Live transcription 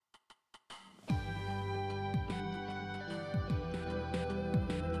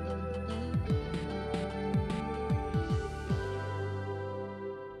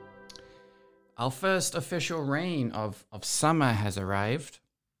Our first official rain of summer has arrived.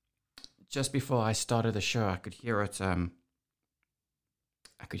 Just before I started the show, I could hear it. I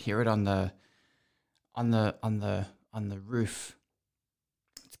could hear it on the roof.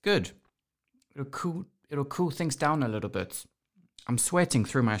 It's good. It'll cool things down a little bit. I'm sweating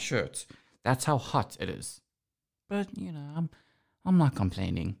through my shirt. That's how hot it is. But I'm not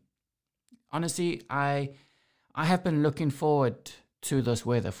complaining. Honestly, I have been looking forward to this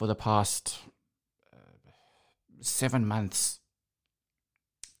weather for the past 7 months.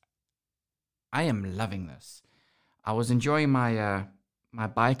 I am loving this. I was enjoying my my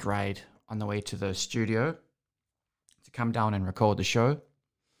bike ride on the way to the studio to come down and record the show.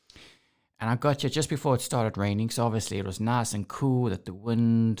 And I got here just before it started raining, so obviously it was nice and cool that the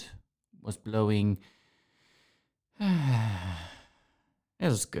wind was blowing. It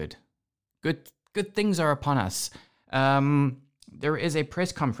was good. Good things are upon us. There is a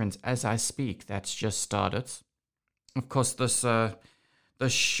press conference as I speak that's just started. Of course, this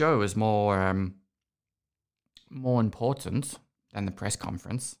show is more important than the press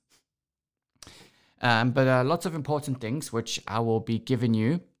conference. But lots of important things which I will be giving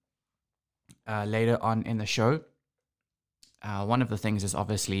you later on in the show. One of the things is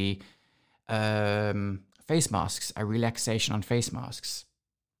obviously face masks, a relaxation on face masks,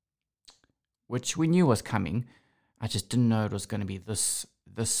 which we knew was coming. I just didn't know it was going to be this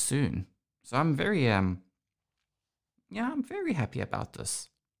soon. So I'm very I'm very happy about this.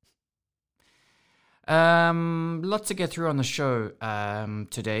 Lots to get through on the show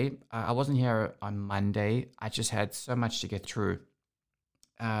today. I wasn't here on Monday. I just had so much to get through.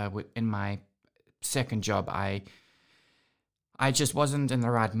 In my second job, I just wasn't in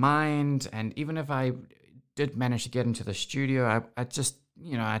the right mind, and even if I did manage to get into the studio, I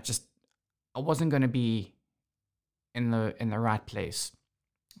wasn't going to be in the right place.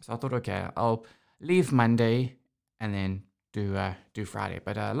 So I thought, okay, I'll leave Monday and then do Friday.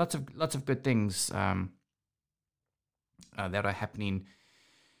 But lots of good things that are happening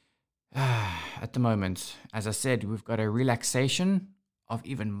at the moment. As I said, we've got a relaxation of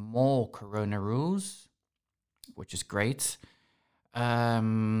even more corona rules, which is great.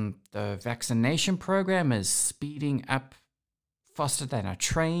 The vaccination program is speeding up faster than a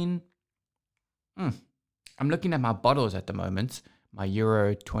train. I'm looking at my bottles at the moment, my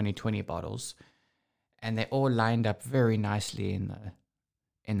Euro 2020 bottles, and they're all lined up very nicely in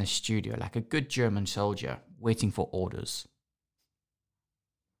the studio, like a good German soldier waiting for orders.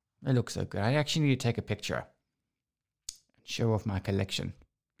 They look so good. I actually need to take a picture and show off my collection.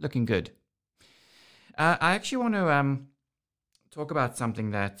 Looking good. I actually want to talk about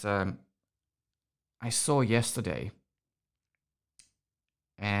something that I saw yesterday.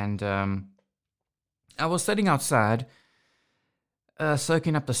 And I was sitting outside,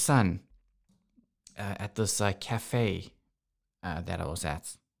 soaking up the sun at this cafe that I was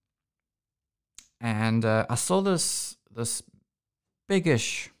at. And I saw this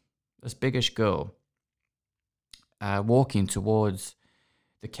biggish girl walking towards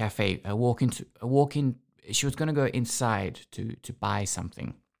the cafe, walking. She was going to go inside to buy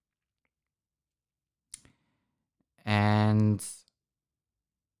something. And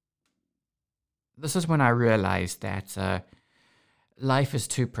this is when I realized that life is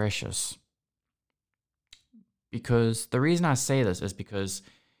too precious. Because the reason I say this is because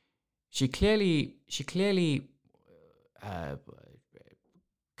she clearly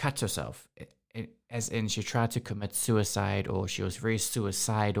cut herself, as in she tried to commit suicide, or she was very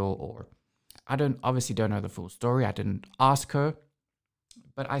suicidal, or I obviously don't know the full story. I didn't ask her,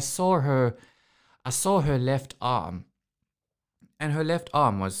 but I saw her left arm, and her left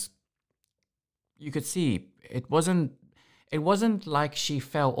arm was, you could see it wasn't like she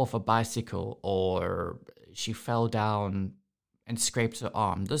fell off a bicycle or she fell down and scraped her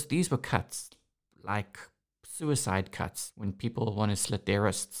arm. These were cuts, like suicide cuts, when people want to slit their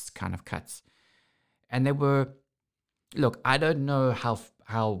wrists kind of cuts. And they were, look, I don't know how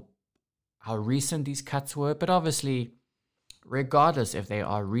recent these cuts were, but obviously, regardless if they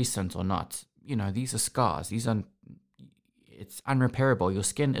are recent or not, these are scars. It's unrepairable. Your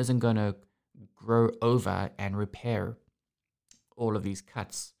skin isn't going to grow over and repair all of these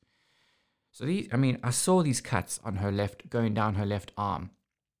cuts. So I saw these cuts on going down her left arm,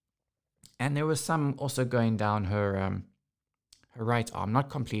 and there was some also going down her right arm, not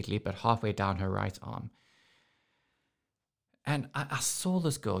completely, but halfway down her right arm. And I saw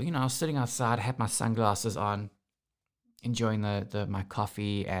this girl. I was sitting outside, I had my sunglasses on, enjoying my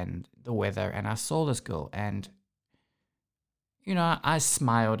coffee and the weather, and I saw this girl, and I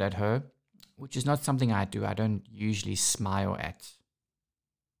smiled at her, which is not something I do. I don't usually smile at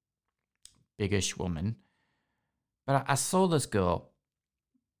biggish woman. But I saw this girl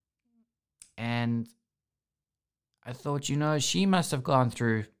and I thought, she must have gone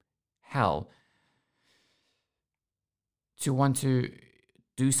through hell to want to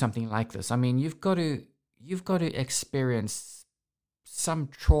do something like this. I mean, you've got to experience some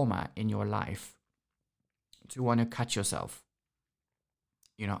trauma in your life to want to cut yourself.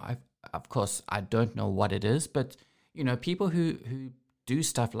 Of course, I don't know what it is, but people who do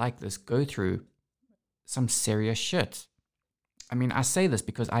stuff like this go through some serious shit. I mean, I say this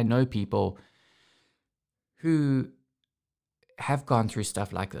because I know people who have gone through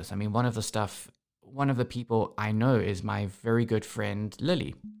stuff like this. I mean, one of the people I know is my very good friend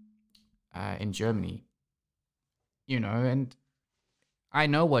Lily in Germany. And I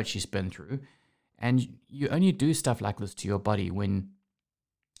know what she's been through. And you only do stuff like this to your body when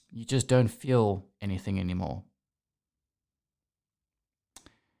you just don't feel anything anymore.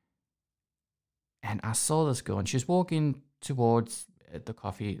 And I saw this girl, and she was walking towards the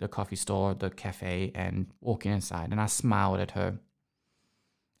coffee store, the cafe, and walking inside. And I smiled at her.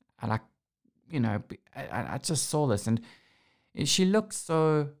 And I just saw this, and she looked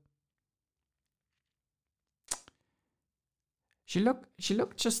so. She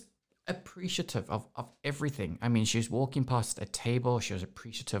looked just appreciative of everything. I mean, she was walking past a table. She was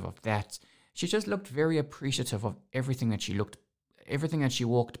appreciative of that. She just looked very appreciative of everything that she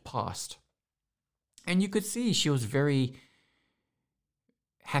walked past. And you could see she was very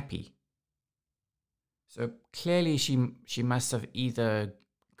happy. So clearly she must have either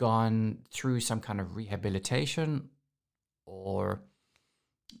gone through some kind of rehabilitation, or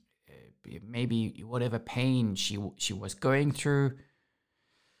maybe whatever pain she was going through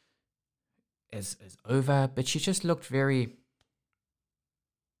is over, but she just looked very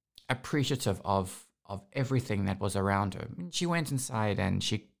appreciative of everything that was around her. And she went inside and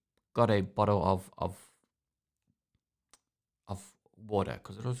she got a bottle of water,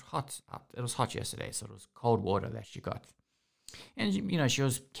 because it was hot. It was hot yesterday, so it was cold water that she got. And she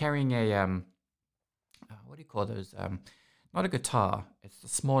was carrying a what do you call those? Not a guitar. It's a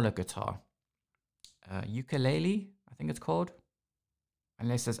smaller guitar. Ukulele, I think it's called.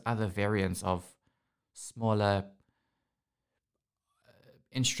 Unless there's other variants of smaller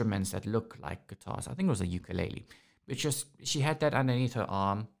instruments that look like guitars. I think it was a ukulele. But she had that underneath her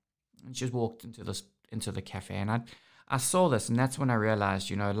arm, and she just walked into the cafe. And I saw this, and that's when I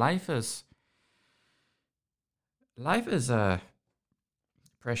realized, life is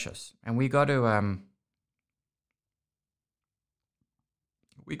precious, and we got to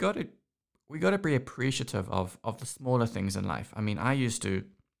be appreciative of the smaller things in life. I mean, I used to,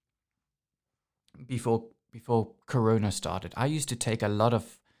 before Corona started, I used to take a lot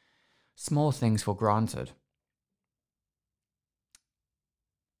of small things for granted.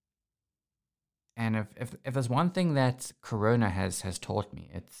 And if there's one thing that Corona has taught me,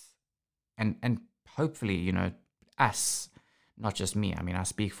 it's and hopefully, us, not just me, I mean, I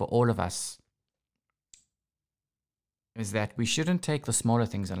speak for all of us, is that we shouldn't take the smaller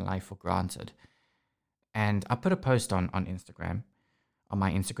things in life for granted. And I put a post on Instagram, on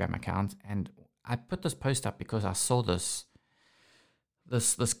my Instagram account, and I put this post up because I saw this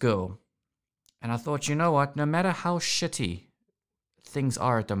girl, and I thought, you know what, no matter how shitty things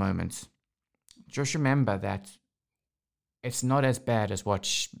are at the moment, just remember that it's not as bad as what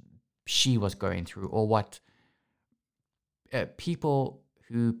she was going through, or what people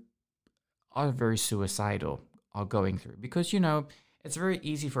who are very suicidal are going through. Because, it's very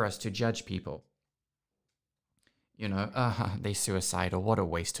easy for us to judge people. They suicidal, what a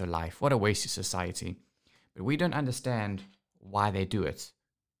waste of life, what a waste of society. But we don't understand why they do it.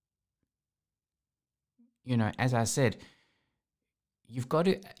 As I said, you've got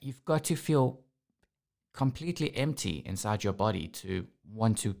to feel completely empty inside your body to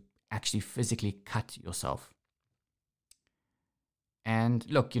want to actually physically cut yourself. And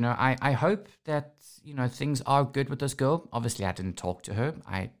look, I hope that, things are good with this girl. Obviously, I didn't talk to her.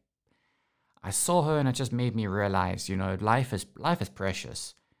 I saw her, and it just made me realize, life is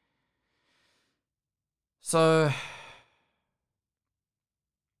precious. So,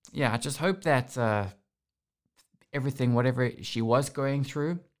 yeah, I just hope that everything, whatever she was going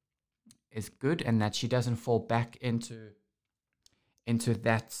through, is good, and that she doesn't fall back into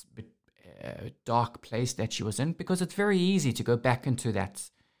that dark place that she was in, because it's very easy to go back into that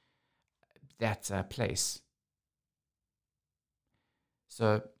place.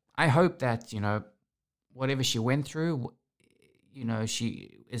 So I hope that, whatever she went through,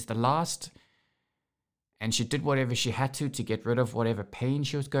 she is the last, and she did whatever she had to get rid of whatever pain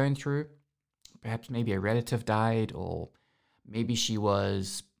she was going through. Perhaps maybe a relative died, or maybe she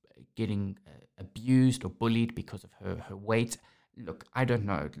was getting abused or bullied because of her weight. Look, I don't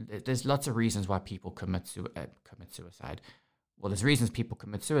know. There's lots of reasons why people commit suicide. Well, there's reasons people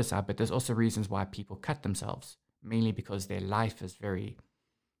commit suicide, but there's also reasons why people cut themselves, mainly because their life is very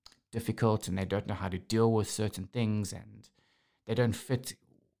difficult and they don't know how to deal with certain things and they don't fit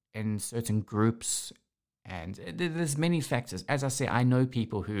in certain groups. And there's many factors. As I say, I know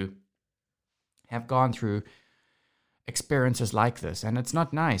people who have gone through experiences like this, and it's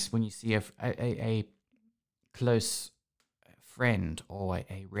not nice when you see a close friend or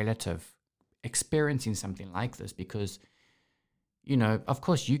a relative experiencing something like this, because, you know, of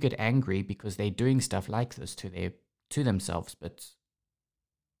course you get angry because they're doing stuff like this to themselves, but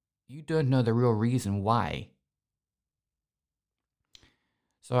you don't know the real reason why.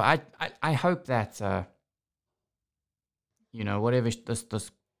 So I hope that you know, whatever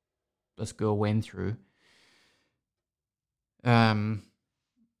this girl went through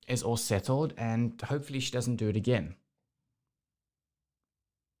is all settled, and hopefully she doesn't do it again.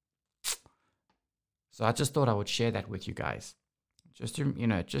 So I just thought I would share that with you guys, just to, you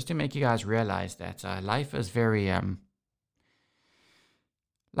know, just to make you guys realize that life is very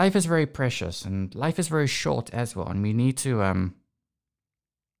precious, and life is very short as well, and we need to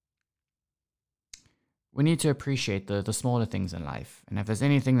appreciate the smaller things in life. And if there's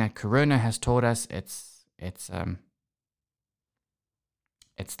anything that Corona has taught us, it's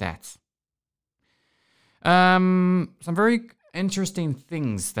that. Some very interesting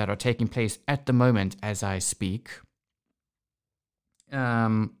things that are taking place at the moment as I speak.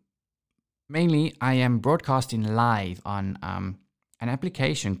 Mainly, I am broadcasting live on an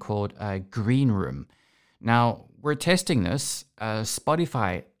application called Green Room. Now, we're testing this.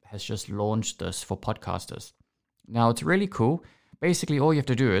 Spotify has just launched this for podcasters. Now, it's really cool. Basically, all you have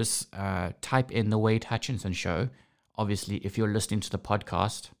to do is type in The Wade Hutchinson Show. Obviously, if you're listening to the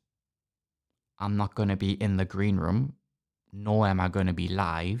podcast, I'm not going to be in the green room, nor am I going to be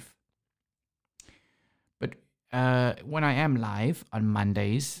live. But when I am live on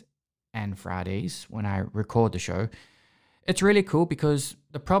Mondays and Fridays, when I record the show, it's really cool, because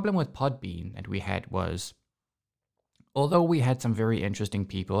the problem with Podbean that we had was, although we had some very interesting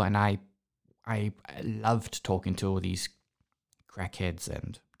people, and I loved talking to all these crackheads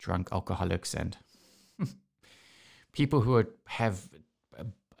and drunk alcoholics and people who have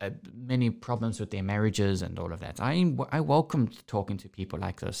many problems with their marriages and all of that. I welcomed talking to people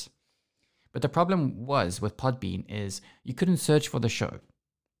like this. But the problem was with Podbean is you couldn't search for the show.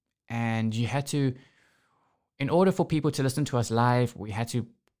 And you had to, in order for people to listen to us live, we had to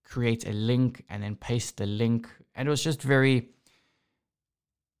create a link and then paste the link. And it was just very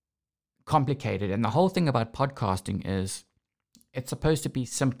complicated. And the whole thing about podcasting is it's supposed to be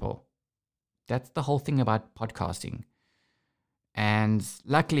simple. That's the whole thing about podcasting. And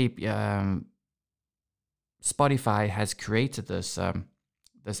luckily, Spotify has created this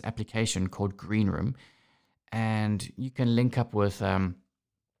this application called Green Room, and you can link up with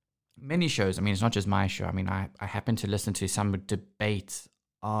many shows. I mean, it's not just my show. I mean, I happened to listen to some debate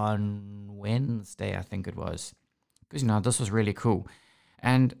on Wednesday, I think it was, because, you know, this was really cool.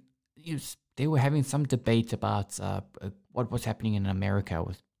 And they were having some debate about what was happening in America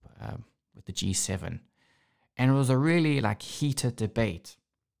with the G7. And it was a really like heated debate.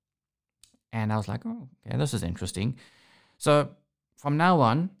 And I was like, oh, okay, this is interesting. So from now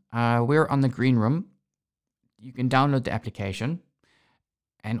on, we're on the Green Room. You can download the application.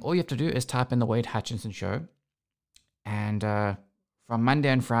 And all you have to do is type in The Wade Hutchinson Show. And from Monday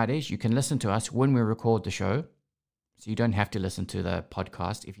and Fridays, you can listen to us when we record the show. So you don't have to listen to the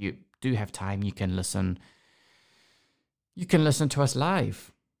podcast. If you do have time, you can listen to us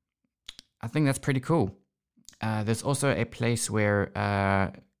live. I think that's pretty cool. There's also a place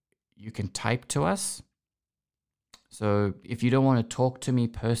where you can type to us. So if you don't want to talk to me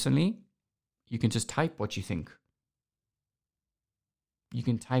personally, you can just type what you think. You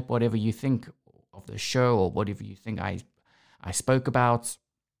can type whatever you think of the show or whatever you think I spoke about.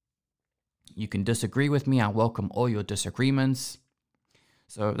 You can disagree with me. I welcome all your disagreements.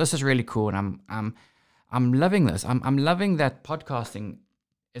 So this is really cool, and I'm loving this. I'm loving that podcasting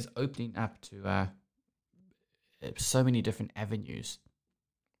is opening up to so many different avenues.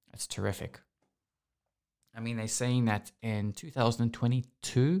 It's terrific. I mean, they're saying that in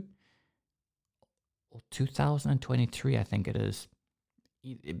 2022 or 2023, I think it is.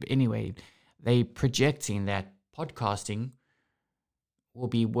 Anyway, they're projecting that podcasting will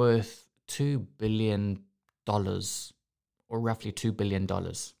be worth $2 billion, or roughly $2 billion.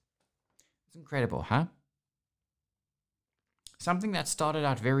 It's incredible, huh? Something that started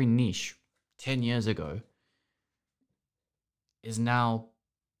out very niche 10 years ago is now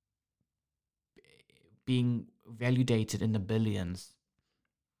being validated in the billions.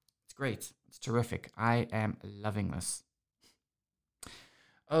 It's great. It's terrific. I am loving this.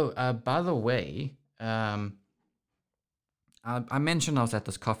 Oh, by the way, I mentioned I was at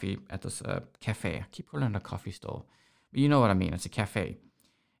this cafe. I keep calling it a coffee store, but you know what I mean. It's a cafe,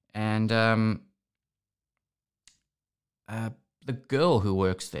 and the girl who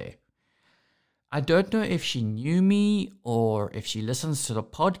works there, I don't know if she knew me or if she listens to the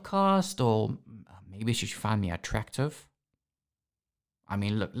podcast, or maybe she found me attractive. I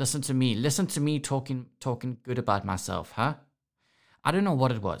mean, look, listen to me talking good about myself, huh? I don't know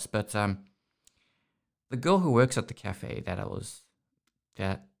what it was, but the girl who works at the cafe that I was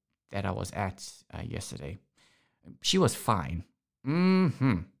at yesterday, she was fine.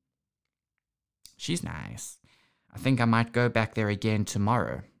 She's nice. I think I might go back there again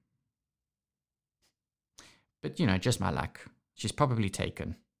tomorrow. But just my luck. She's probably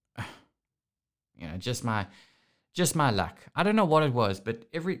taken. Just my luck. I don't know what it was, but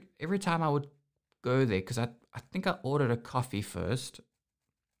every time I would go there, because I think I ordered a coffee first,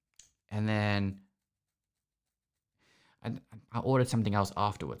 and then I ordered something else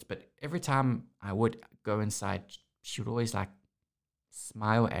afterwards. But every time I would go inside, she would always like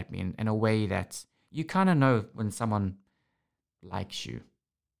smile at me in a way that you kind of know when someone likes you.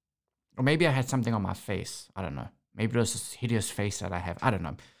 Or maybe I had something on my face. I don't know. Maybe it was this hideous face that I have. I don't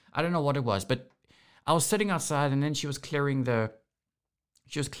know. I don't know what it was, but I was sitting outside, and then she was clearing the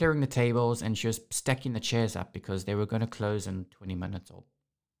tables, and she was stacking the chairs up because they were going to close in 20 minutes or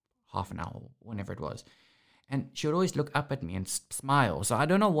half an hour, whenever it was. And she would always look up at me and smile. So I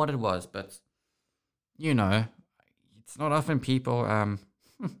don't know what it was, but it's not often people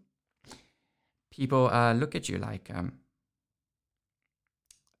look at you like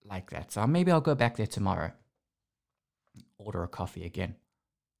that. So maybe I'll go back there tomorrow, order a coffee again.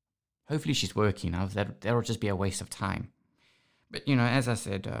 Hopefully she's working. That'll just be a waste of time. But as I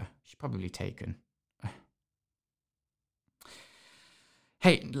said, she's probably taken.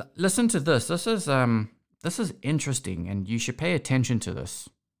 Hey, listen to this. This is interesting, and you should pay attention to this.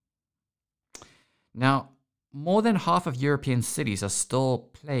 Now, more than half of European cities are still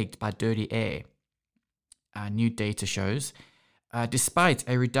plagued by dirty air. New data shows, despite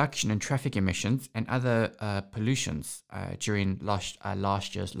a reduction in traffic emissions and other pollutions during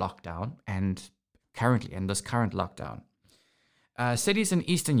last year's lockdown and currently in this current lockdown. Cities in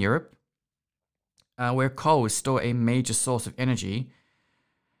Eastern Europe, where coal is still a major source of energy,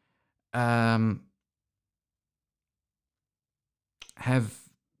 have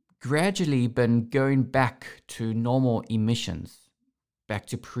gradually been going back to normal emissions, back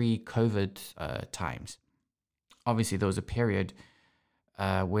to pre-COVID times. Obviously, there was a period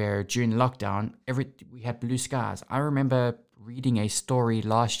where during lockdown, we had blue skies. I remember reading a story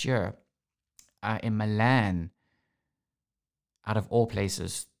last year in Milan, out of all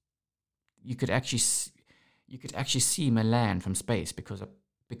places. You could actually see Milan from space because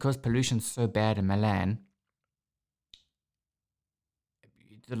pollution's so bad in Milan.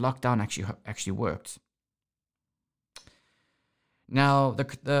 The lockdown actually worked. Now,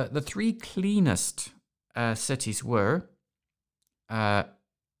 the three cleanest cities were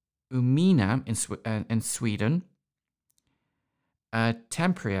Umina in Sweden,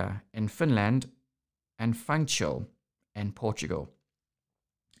 Tampere in Finland, and Funchal in Portugal.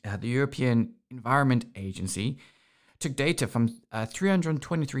 The European Environment Agency took data from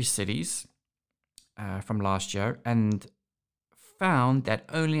 323 cities from last year and found that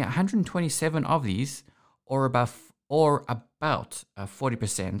only 127 of these, or about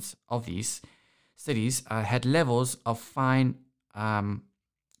 40% of these cities, had levels of fine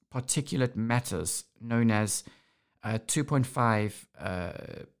particulate matters known as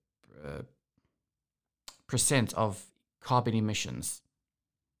 2.5% of carbon emissions.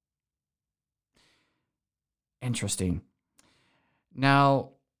 Interesting.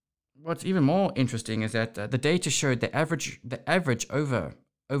 Now, what's even more interesting is that the data showed the average over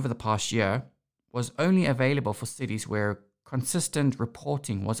the past year was only available for cities where consistent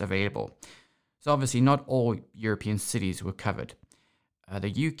reporting was available. So obviously not all European cities were covered.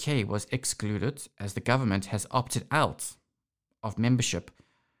 The UK was excluded as the government has opted out of membership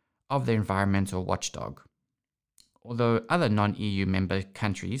of the environmental watchdog. Although other non-EU member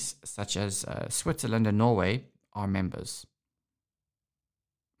countries such as Switzerland and Norway are members.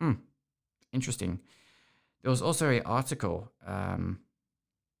 Interesting. There was also an article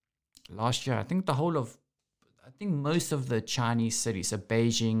last year. I think most of the Chinese cities, so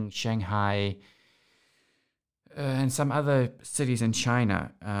Beijing, Shanghai, and some other cities in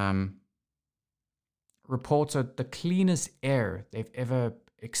China, reported the cleanest air they've ever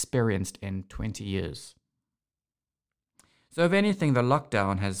experienced in 20 years. So if anything, the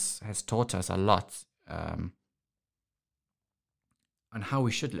lockdown has taught us a lot on how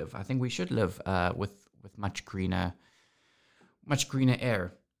we should live. I think we should live with much greener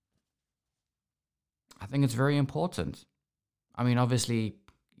air. I think it's very important. I mean, obviously,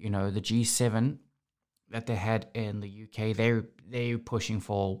 the G7 that they had in the UK, they're pushing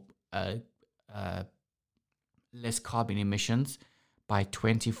for less carbon emissions by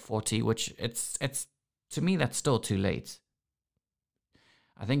 2040, which it's to me that's still too late.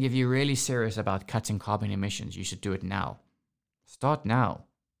 I think if you're really serious about cutting carbon emissions, you should do it now. Start now.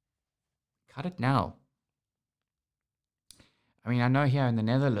 Cut it now. I mean, I know here in the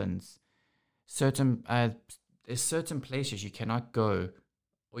Netherlands, there's certain places you cannot go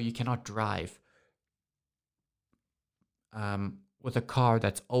or you cannot drive with a car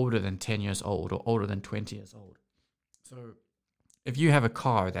that's older than 10 years old or older than 20 years old. So if you have a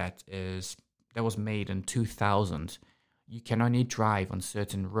car that was made in 2000, you can only drive on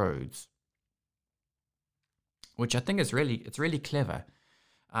certain roads, which I think is really clever.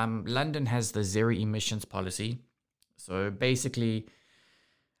 London has the zero emissions policy. So basically,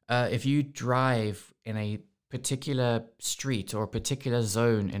 if you drive in a particular street or a particular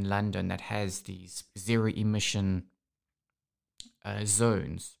zone in London that has these zero emission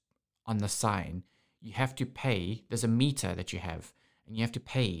zones on the sign, you have to pay. There's a meter that you have, and you have to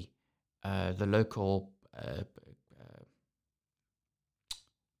pay the local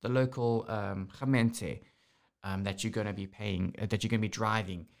gemeente that you're going to be paying, that you're going to be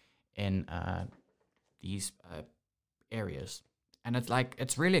driving in these areas. And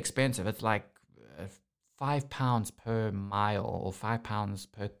it's really expensive. It's like £5 per mile or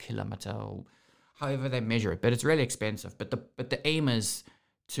 £5 per kilometer, or however they measure it. But it's really expensive. But the aim is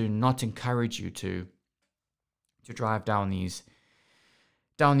to not encourage you to drive down these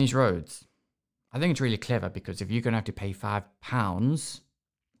roads. I think it's really clever, because if you're going to have to pay £5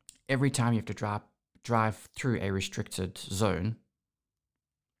 every time you have to drive through a restricted zone,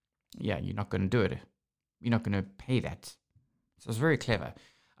 yeah, you're not going to do it. You're not going to pay that. So it's very clever.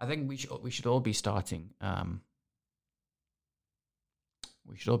 I think we should all be starting.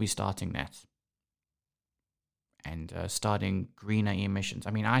 We should all be starting that, and starting greener emissions.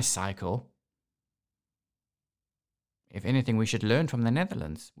 I mean, I cycle. If anything, we should learn from the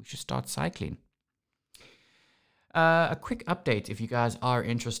Netherlands. We should start cycling. A quick update, if you guys are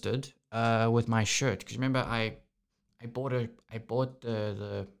interested, with my shirt. Because remember, I bought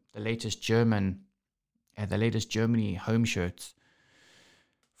the latest Germany home shirts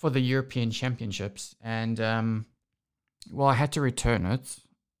for the European Championships, and I had to return it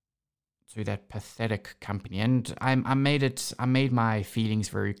to that pathetic company, and I made my feelings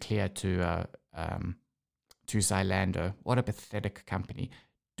very clear to Zalando. What a pathetic company!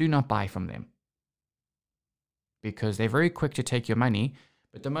 Do not buy from them, because they're very quick to take your money.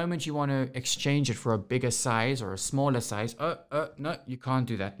 But the moment you want to exchange it for a bigger size or a smaller size, no, you can't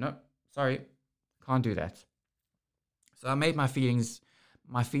do that. No, sorry, can't do that. So I made my feelings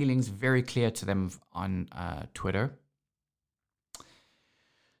very clear to them on Twitter.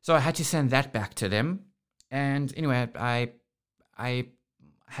 So I had to send that back to them. And anyway, I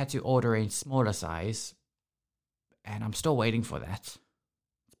had to order a smaller size, and I'm still waiting for that.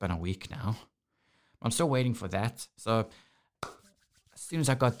 It's been a week now. I'm still waiting for that. So as soon as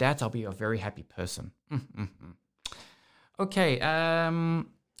I got that, I'll be a very happy person. Okay.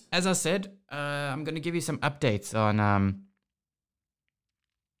 As I said, I'm going to give you some updates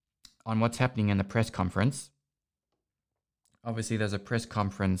on what's happening in the press conference. Obviously, there's a press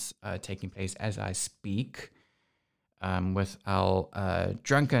conference taking place as I speak with our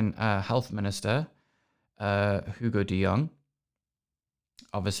drunken health minister, Hugo de Jong.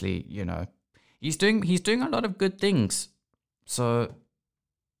 Obviously, he's doing a lot of good things. So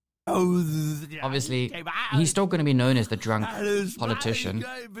obviously, he's still going to be known as the drunk politician.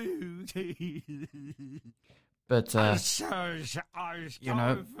 But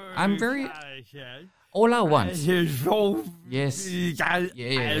I'm very. All I want. Yes.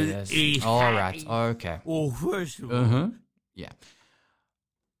 Yes. All right. Okay. Yeah.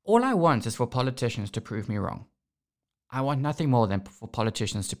 All I want is for politicians to prove me wrong. I want nothing more than for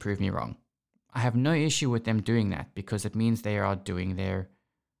politicians to prove me wrong. I have no issue with them doing that, because it means they are doing their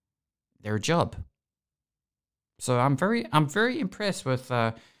job. So I'm very impressed with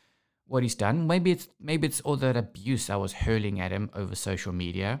what he's done. Maybe it's all that abuse I was hurling at him over social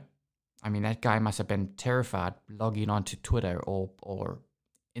media. I mean, that guy must have been terrified logging onto Twitter or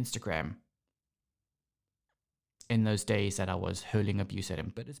Instagram in those days that I was hurling abuse at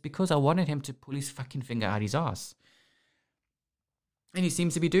him. But it's because I wanted him to pull his fucking finger out his ass. And he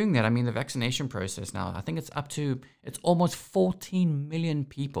seems to be doing that. I mean, the vaccination process now, I think it's almost 14 million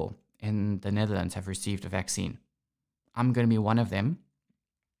people in the Netherlands have received a vaccine. I'm going to be one of them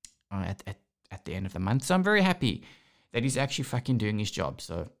at the end of the month. So I'm very happy that he's actually fucking doing his job.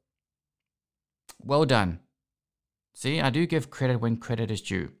 So well done. See, I do give credit when credit is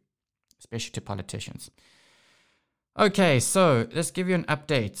due, especially to politicians. Okay, so let's give you an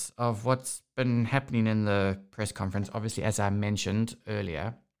update of what's been happening in the press conference. Obviously, as I mentioned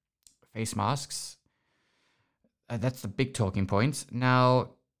earlier, face masks. That's the big talking point.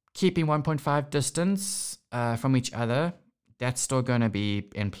 Now, keeping 1.5 distance from each other, that's still going to be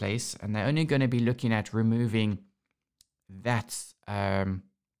in place. And they're only going to be looking at removing that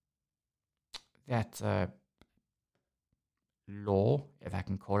law, if I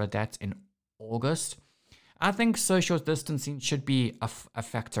can call it that, in August. I think social distancing should be a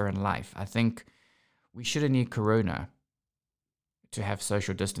factor in life. I think we shouldn't need Corona to have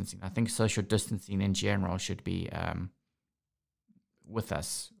social distancing. I think social distancing in general should be with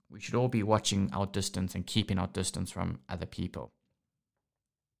us. We should all be watching our distance and keeping our distance from other people.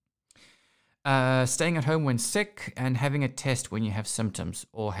 Staying at home when sick and having a test when you have symptoms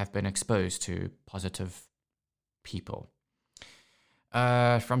or have been exposed to positive people.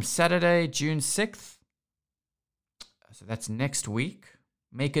 From Saturday, June 6th, so that's next week,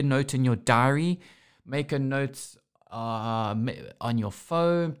 make a note in your diary, make a note on your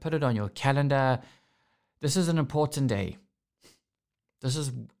phone, put it on your calendar. This is an important day. This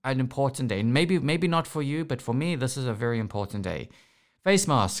is an important day. And maybe not for you, but for me, this is a very important day. Face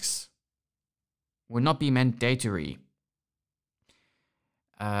masks will not be mandatory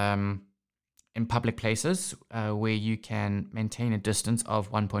in public places where you can maintain a distance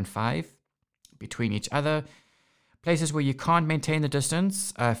of 1.5 between each other. Places where you can't maintain the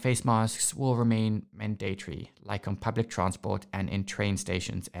distance, face masks will remain mandatory, like on public transport and in train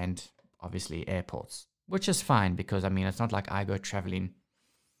stations and obviously airports, which is fine because, I mean, it's not like I go traveling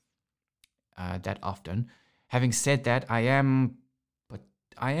that often. Having said that, I am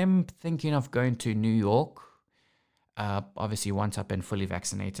thinking of going to New York, obviously once I've been fully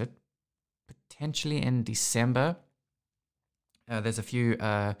vaccinated, potentially in December. There's a few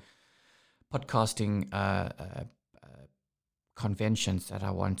podcasting conventions that I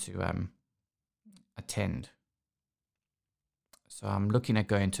want to attend. So I'm looking at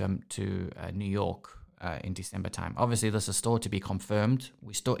going to New York in December time. Obviously, this is still to be confirmed.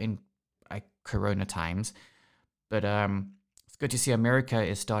 We're still in Corona times. But it's good to see America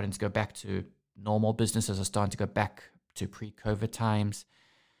is starting to go back to normal. Businesses are starting to go back to pre-COVID times.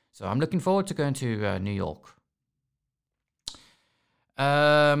 So I'm looking forward to going to New York.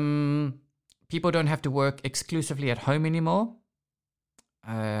 People don't have to work exclusively at home anymore.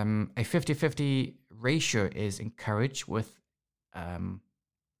 A 50-50 ratio is encouraged with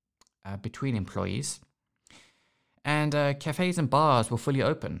between employees. And cafes and bars will fully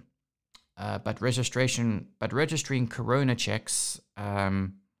open. But registering Corona checks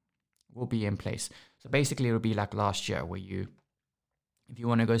will be in place. So basically, it will be like last year, where if you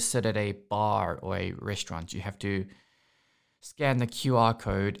want to go sit at a bar or a restaurant, you have to scan the QR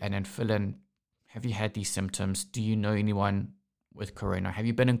code and then fill in, have you had these symptoms? Do you know anyone with Corona? Have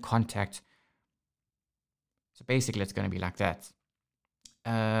you been in contact? So basically, it's going to be like that.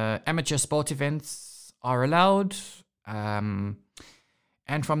 Amateur sport events are allowed. And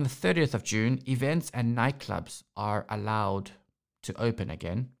from the 30th of June, events and nightclubs are allowed to open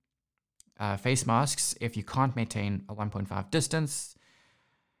again. Face masks if you can't maintain a 1.5 distance.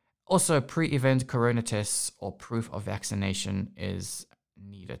 Also, pre-event Corona tests or proof of vaccination is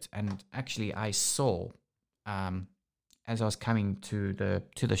needed. And actually, I saw, as I was coming to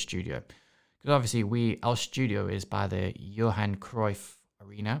the studio, because obviously our studio is by the Johan Cruyff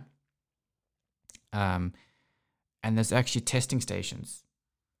Arena, and there's actually testing stations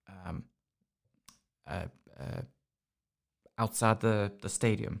outside the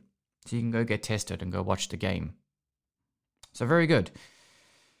stadium, so you can go get tested and go watch the game. So very good.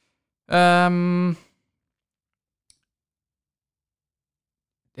 There's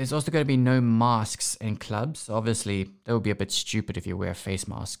also going to be no masks in clubs. Obviously, that would be a bit stupid if you wear face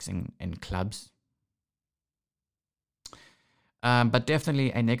masks in clubs. But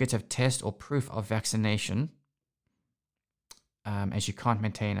definitely a negative test or proof of vaccination, as you can't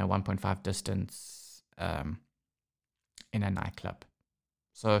maintain a 1.5 distance in a nightclub.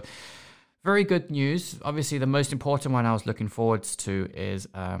 So very good news. Obviously, the most important one I was looking forward to is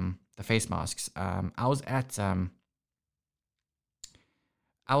the face masks. I was at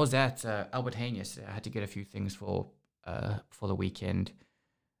Albert Heijn yesterday. I had to get a few things for the weekend,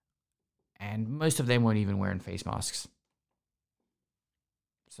 and most of them weren't even wearing face masks.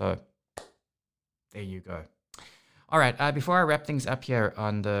 So there you go. All right. Before I wrap things up here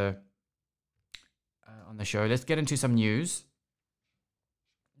on the show, let's get into some news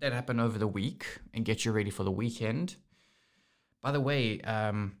that happened over the week and get you ready for the weekend. By the way,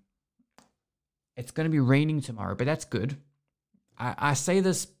 it's going to be raining tomorrow, but that's good. I say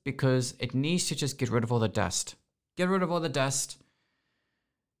this because it needs to just get rid of all the dust. Get rid of all the dust.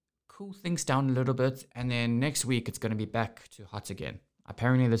 Cool things down a little bit, and then next week it's going to be back to hot again.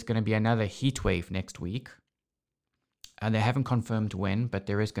 Apparently there's going to be another heat wave next week, and they haven't confirmed when, but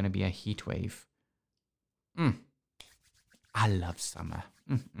there is going to be a heat wave. I love summer.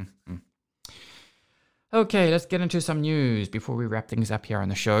 Okay, let's get into some news before we wrap things up here on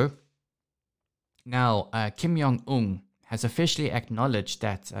the show. Now, Kim Jong-un has officially acknowledged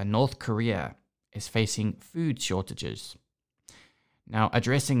that North Korea is facing food shortages. Now,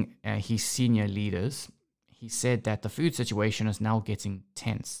 addressing his senior leaders, he said that the food situation is now getting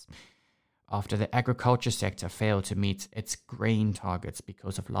tense after the agriculture sector failed to meet its grain targets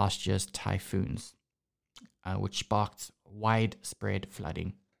because of last year's typhoons, which sparked widespread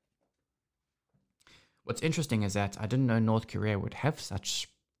flooding. What's interesting is that I didn't know North Korea would have such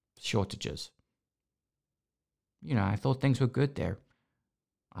shortages. You know, I thought things were good there.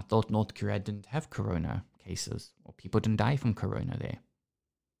 I thought North Korea didn't have corona cases, or people didn't die from corona there.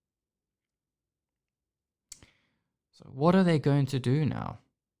 So what are they going to do now?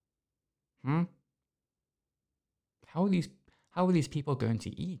 How are these people going to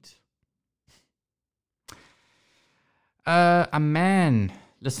eat? A man,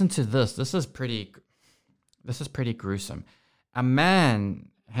 listen to this. This is pretty gruesome. A man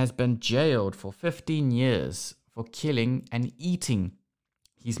has been jailed for 15 years for killing and eating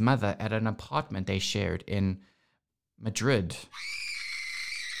his mother at an apartment they shared in Madrid.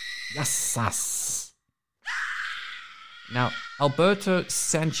 Yes. Now, Alberto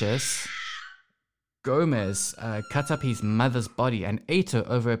Sanchez Gomez cut up his mother's body and ate her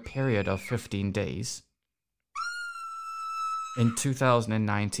over a period of 15 days. In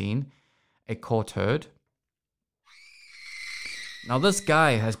 2019, a court heard. Now, this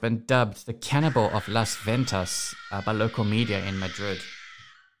guy has been dubbed the cannibal of Las Ventas by local media in Madrid.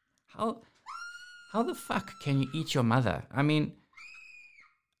 How the fuck can you eat your mother? I mean,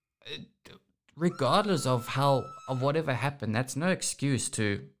 regardless of whatever happened, that's no excuse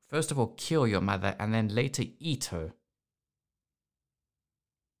to, first of all, kill your mother and then later eat her.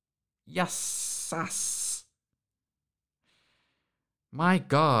 Yes. My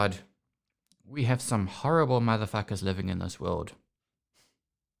God, we have some horrible motherfuckers living in this world.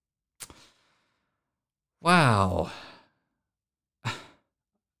 Wow.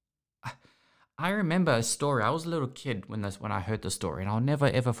 I remember a story. I was a little kid when I heard the story, and I'll never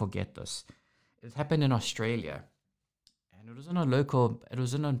ever forget this. It happened in Australia, and it was in a local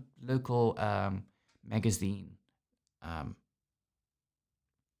magazine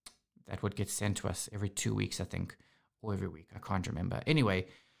that would get sent to us every 2 weeks, I think, or every week. I can't remember. Anyway,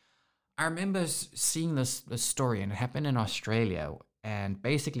 I remember seeing this story, and it happened in Australia. And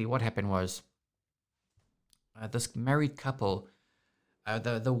basically, what happened was this married couple.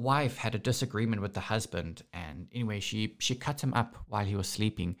 The wife had a disagreement with the husband, and anyway, she cut him up while he was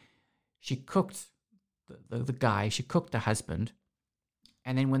sleeping. She cooked the guy. She cooked the husband,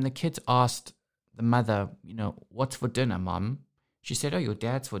 and then when the kids asked the mother, what's for dinner, Mom? She said, "Oh, your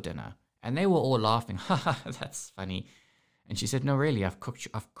dad's for dinner," and they were all laughing. Ha, that's funny. And she said, "No, really, I've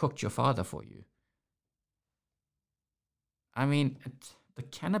cooked your father for you." I mean, the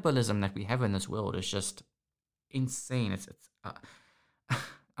cannibalism that we have in this world is just insane.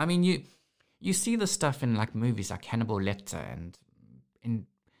 I mean, you see the stuff in like movies like Hannibal Lecter and in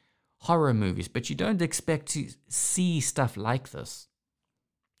horror movies, but you don't expect to see stuff like this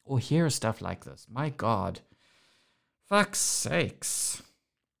or hear stuff like this. My God. Fuck's sakes.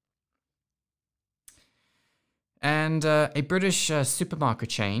 And a British supermarket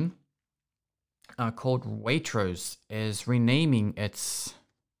chain called Waitrose is renaming its...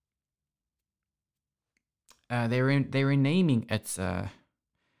 they're renaming its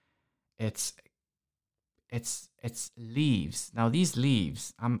leaves. Now these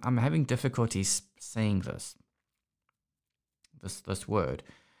leaves, I'm having difficulties saying this word,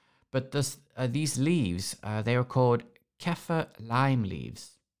 but these leaves they are called kaffir lime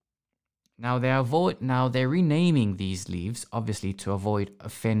leaves. Now they're renaming these leaves obviously to avoid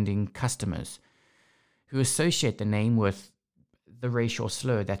offending customers who associate the name with the racial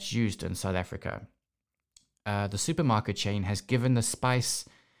slur that's used in South Africa. The supermarket chain has given the spice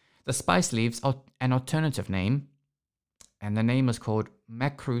leaves an alternative name, and the name is called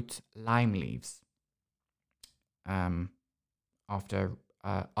Makroot lime leaves, after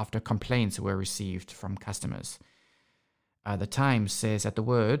after complaints were received from customers. The Times says that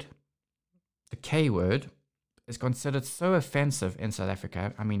the K word, is considered so offensive in South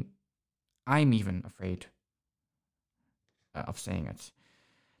Africa. I mean, I'm even afraid of saying it.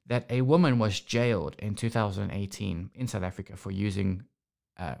 That a woman was jailed in 2018 in South Africa for using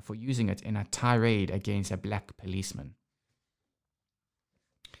it in a tirade against a black policeman.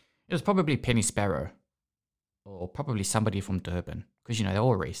 It was probably Penny Sparrow, or probably somebody from Durban, because they're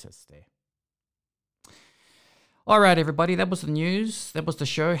all racists there. All right, everybody, that was the news. That was the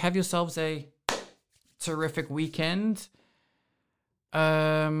show. Have yourselves a terrific weekend.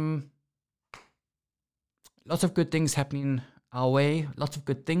 Lots of good things happening our way. Lots of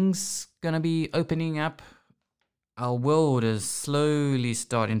good things gonna be opening up. Our world is slowly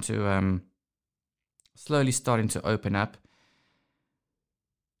starting to open up.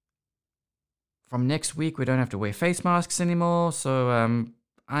 From next week, we don't have to wear face masks anymore. So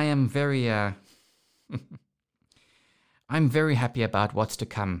I am very I'm very happy about what's to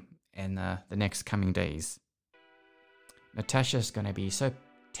come in the next coming days. Natasha's gonna be so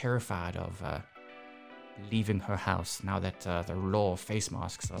terrified of leaving her house now that the law of face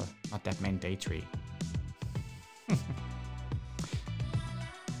masks are not that mandatory.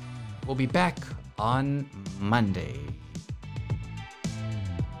 We'll be back on Monday.